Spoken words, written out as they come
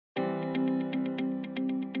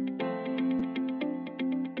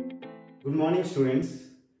Good morning students.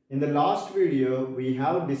 In the last video we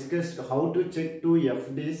have discussed how to check two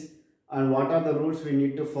FDs and what are the rules we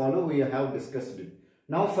need to follow. We have discussed it.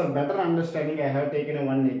 Now for better understanding I have taken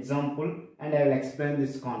one example and I will explain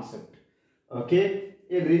this concept. Okay,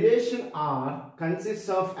 a relation R consists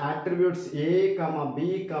of attributes A,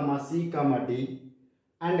 B, C, D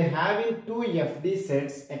and having two FD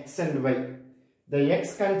sets X and Y. The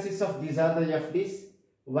X consists of these are the FDs,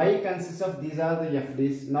 Y consists of these are the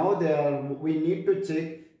FDs. Now we need to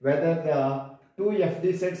check whether the two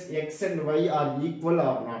FD sets X and Y are equal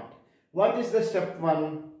or not. What is the step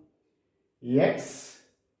 1? Y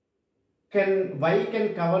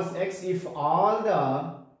can covers X if all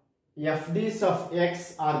the FDs of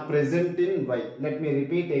X are present in Y. Let me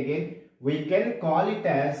repeat again. We can call it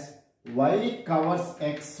as Y covers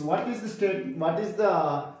X. What is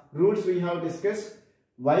the rules we have discussed?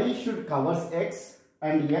 Y should covers X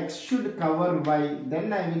and X should cover Y.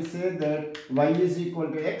 Then I will say that Y is equal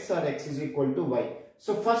to X or X is equal to Y.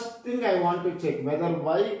 So first thing I want to check whether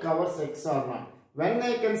Y covers X or not. When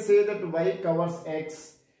I can say that Y covers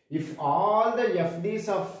X, if all the FDs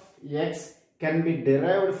of X can be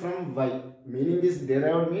derived from Y, meaning this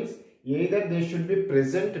derived means either they should be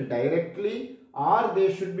present directly or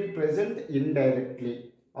they should be present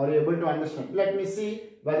indirectly. Are you able to understand? Let me see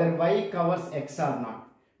whether Y covers X or not.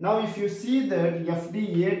 Now if you see that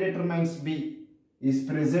FD A determines B is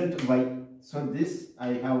present Y. So this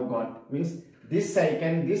I have got. Means this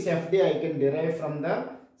FD I can derive from the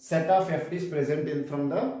set of FDs present in from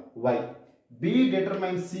the Y. B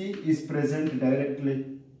determines C is present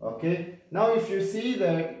directly. Okay. Now if you see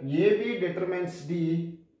that AB determines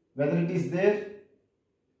D, whether it is there,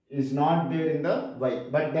 is not there in the Y.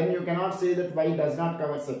 But then you cannot say that Y does not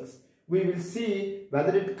cover X. We will see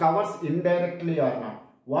whether it covers indirectly or not.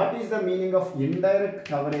 What is the meaning of indirect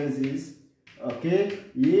coverage is, okay,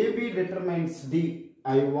 AB determines D.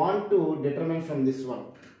 I want to determine from this one.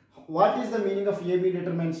 What is the meaning of AB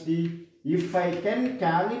determines D? If I can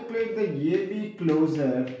calculate the AB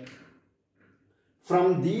closure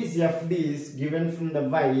from these FDs given from the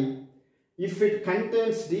Y, if it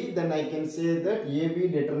contains D, then I can say that AB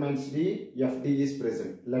determines D, FD is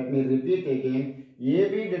present. Let me repeat again.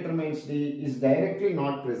 AB determines D is directly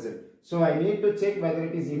not present. So I need to check whether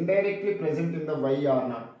it is indirectly present in the Y or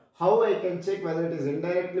not. How I can check whether it is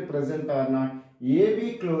indirectly present or not?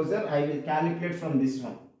 AB closure I will calculate from this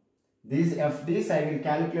one. These FDs I will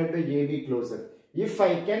calculate the AB closure. If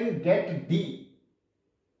I can get D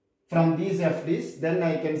from these FDs, then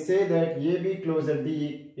I can say that AB closure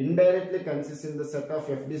D indirectly consists in the set of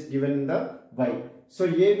FDs given in the Y. So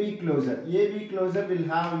AB closure will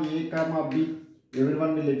have A, B.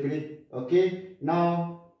 Everyone will agree. Okay.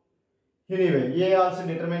 Now anyway, A also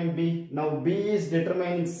determining B. Now B is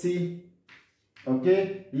determining C.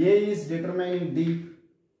 Okay. A is determining D.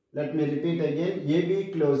 Let me repeat again.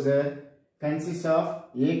 AB closure consists of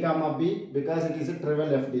A, B because it is a trivial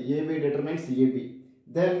FD. AB determines AB.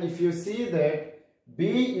 Then if you see that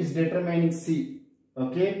B is determining C.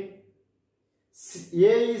 Okay.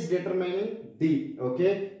 A is determining D.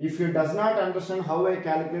 Okay. If you does not understand how I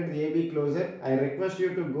calculate the AB closure, I request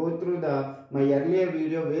you to go through my earlier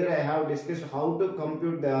video where I have discussed how to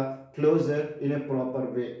compute the closure in a proper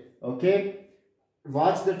way. Okay.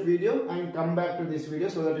 Watch that video and come back to this video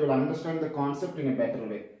so that you will understand the concept in a better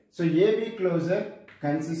way. So AB closure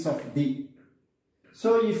consists of D.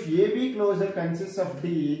 So if AB closure consists of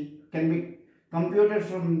D, can be computed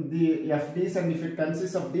from the FDs, and if it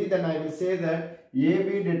consists of D, then I will say that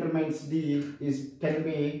AB determines D can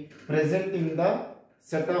be present in the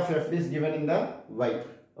set of FDs given in the Y.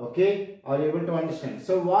 Okay, are you able to understand?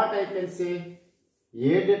 So what I can say,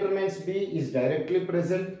 A determines B is directly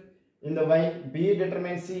present in the Y, B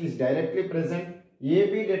determines C is directly present,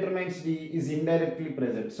 AB determines D is indirectly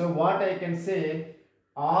present. So what I can say,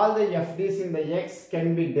 all the FDs in the X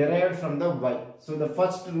can be derived from the Y. So the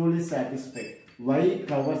first rule is satisfied. Y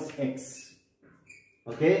covers X.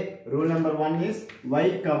 Okay. Rule number 1 is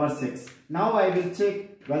Y covers X. Now I will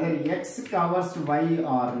check whether X covers Y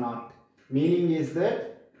or not. Meaning is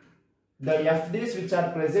that the FDs which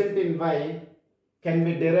are present in Y can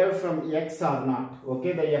be derived from X or not.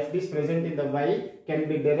 Okay. The FDs present in the Y can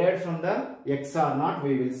be derived from the X or not.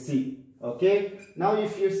 We will see. Okay. Now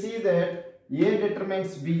if you see that A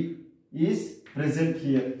determines B is present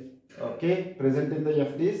here. Okay. Present in the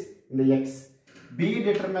FDs in the X. B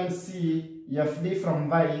determines C, FD from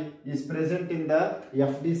Y is present in the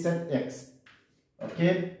FD set X.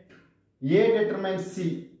 Okay. A determines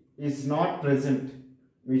C is not present.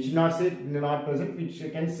 We should not say not present. We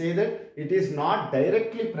can say that it is not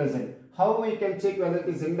directly present. How we can check whether it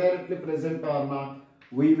is indirectly present or not?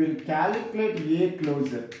 we will calculate A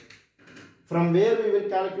closure. From where we will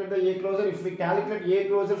calculate the A closure? If we calculate A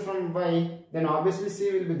closure from Y, then obviously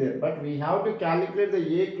C will be there. But we have to calculate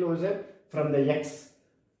the A closure from the X.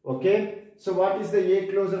 Okay. So what is the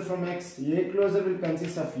A closure from X? A closure will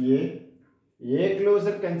consist of A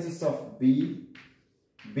closure consists of B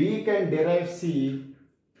can derive C.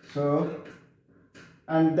 So,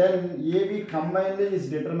 and then AB combinedly is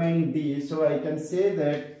determining D. So I can say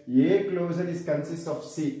that A closure is consists of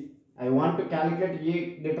C. I want to calculate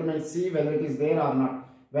A determines C whether it is there or not.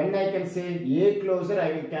 When I can say A closure,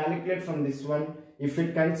 I will calculate from this one. If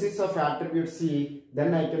it consists of attribute C,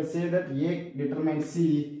 then I can say that A determines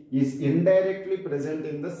C is indirectly present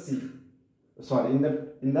in the C. Sorry, in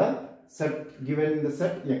the set given in the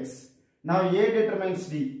set X. Now A determines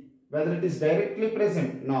D. Whether it is directly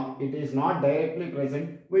present? No, it is not directly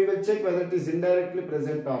present. We will check whether it is indirectly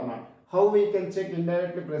present or not. How we can check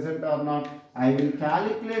indirectly present or not? I will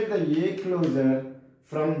calculate the A closure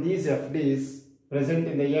from these FDs present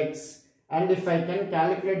in the X, and if I can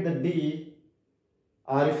calculate the D,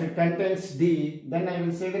 or if it contains D, then I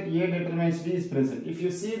will say that A determines D is present. If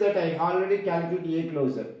you see that I already calculated A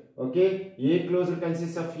closure. Okay, A closure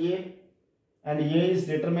consists of A and A is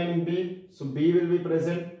determining B, so B will be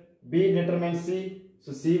present. B determines C,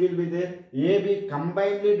 so C will be there. AB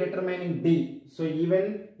combinedly determining D, so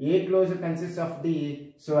even A closure consists of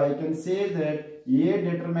D, so I can say that A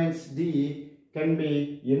determines D can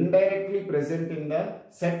be indirectly present in the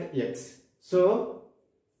set X. So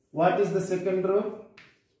what is the second row?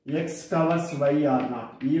 X covers Y or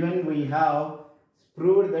not. Even we have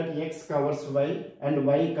proved that X covers Y and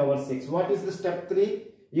Y covers X. What is the step 3?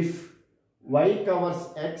 If Y covers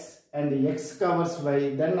X and X covers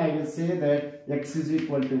Y, then I will say that X is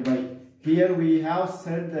equal to Y. Here we have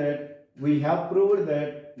said that we have proved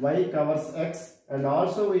that Y covers X and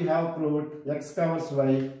also we have proved X covers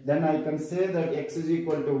Y. Then I can say that X is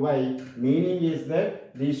equal to Y. Meaning is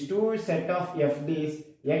that these two set of FDs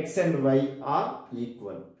X and Y are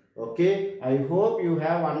equal. Okay, I hope you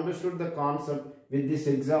have understood the concept with this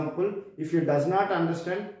example. If you does not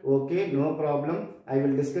understand, okay, no problem. I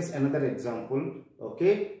will discuss another example.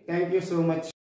 Okay, thank you so much.